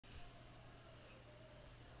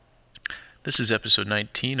This is episode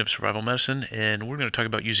 19 of Survival Medicine, and we're going to talk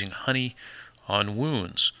about using honey on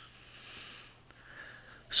wounds.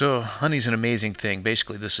 So honey's an amazing thing.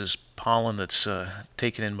 Basically, this is pollen that's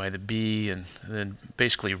taken in by the bee and then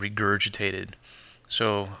basically regurgitated.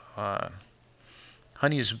 So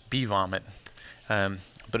honey is bee vomit, but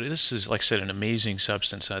this is, like I said, an amazing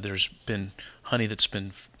substance. There's been honey that's been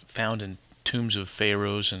found in tombs of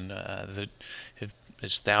pharaohs and that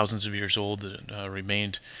is thousands of years old that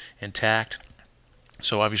remained intact.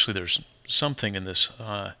 So obviously there's something in this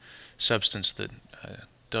substance that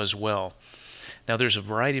does well. Now there's a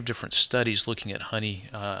variety of different studies looking at honey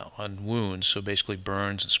on wounds, so basically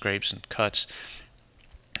burns and scrapes and cuts,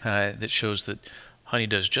 that shows that honey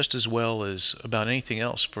does just as well as about anything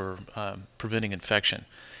else for preventing infection.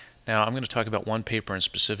 Now I'm going to talk about one paper in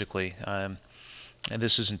specifically, and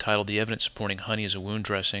this is entitled "The Evidence Supporting Honey as a Wound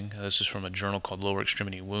Dressing." This is from a journal called Lower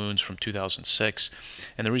Extremity Wounds from 2006.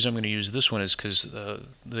 And the reason I'm going to use this one is because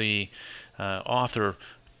the author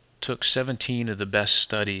took 17 of the best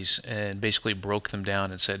studies and basically broke them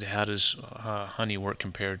down and said, how does honey work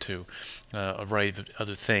compared to a variety of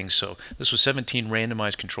other things. So this was 17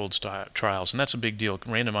 randomized controlled trials, and that's a big deal.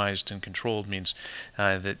 Randomized and controlled means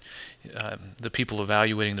that the people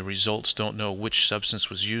evaluating the results don't know which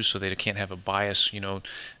substance was used, so they can't have a bias,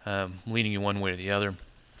 leaning you one way or the other.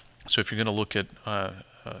 So if you're going to look at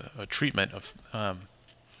a treatment of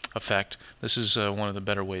effect, this is one of the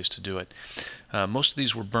better ways to do it. Most of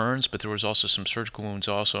these were burns, but there was also some surgical wounds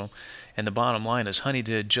also. And the bottom line is honey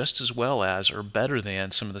did just as well as or better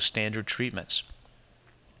than some of the standard treatments.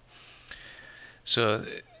 So,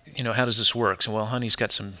 how does this work? So, well, honey's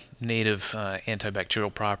got some native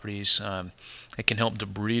antibacterial properties. It can help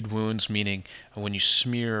debride wounds, meaning when you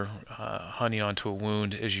smear honey onto a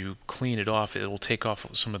wound, as you clean it off, it will take off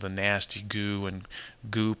some of the nasty goo and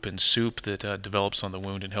goop and soup that develops on the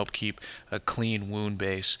wound and help keep a clean wound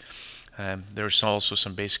base. There's also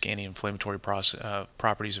some basic anti-inflammatory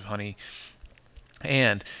properties of honey.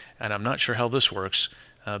 And I'm not sure how this works,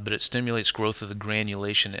 but it stimulates growth of the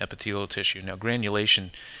granulation epithelial tissue. Now,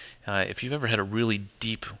 granulation, if you've ever had a really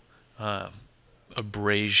deep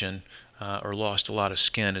abrasion or lost a lot of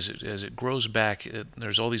skin, as it grows back,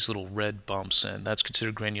 there's all these little red bumps, and that's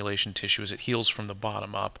considered granulation tissue as it heals from the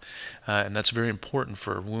bottom up. And that's very important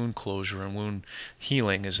for wound closure and wound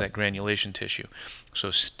healing, is that granulation tissue.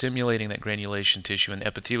 So stimulating that granulation tissue, and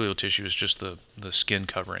epithelial tissue is just the skin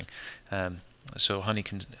covering. So honey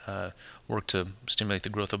can work to stimulate the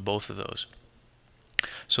growth of both of those.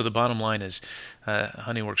 So the bottom line is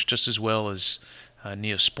honey works just as well as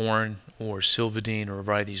Neosporin or Sylvadene or a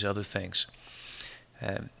variety of these other things.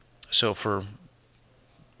 So for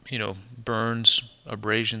burns,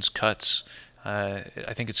 abrasions, cuts,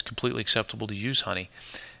 I think it's completely acceptable to use honey.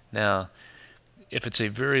 Now, if it's a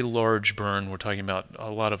very large burn, we're talking about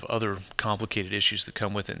a lot of other complicated issues that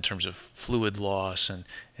come with it in terms of fluid loss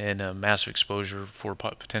and massive exposure for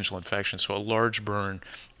potential infection. So a large burn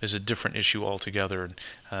is a different issue altogether,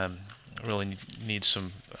 and really needs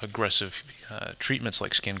some aggressive treatments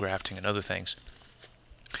like skin grafting and other things.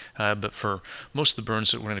 But for most of the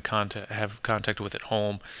burns that we're going to have contact with at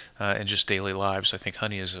home and just daily lives, I think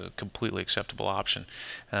honey is a completely acceptable option.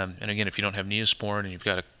 And again, if you don't have Neosporin and you've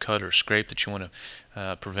got a cut or scrape that you want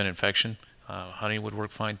to prevent infection, honey would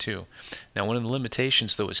work fine too. Now, one of the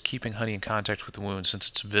limitations, though, is keeping honey in contact with the wound. Since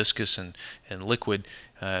it's viscous and liquid,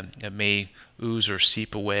 it may ooze or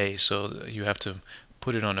seep away, so you have to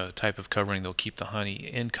put it on a type of covering that will keep the honey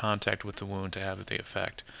in contact with the wound to have the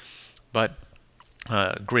effect. But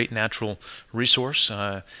great natural resource.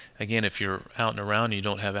 Again, if you're out and around and you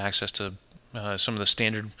don't have access to some of the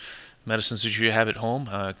standard medicines that you have at home,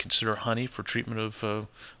 consider honey for treatment of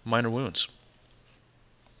minor wounds.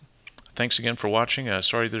 Thanks again for watching.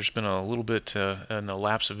 Sorry there's been a little bit in the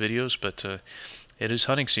lapse of videos, but it is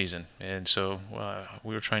hunting season, and so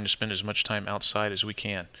we are trying to spend as much time outside as we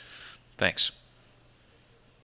can. Thanks.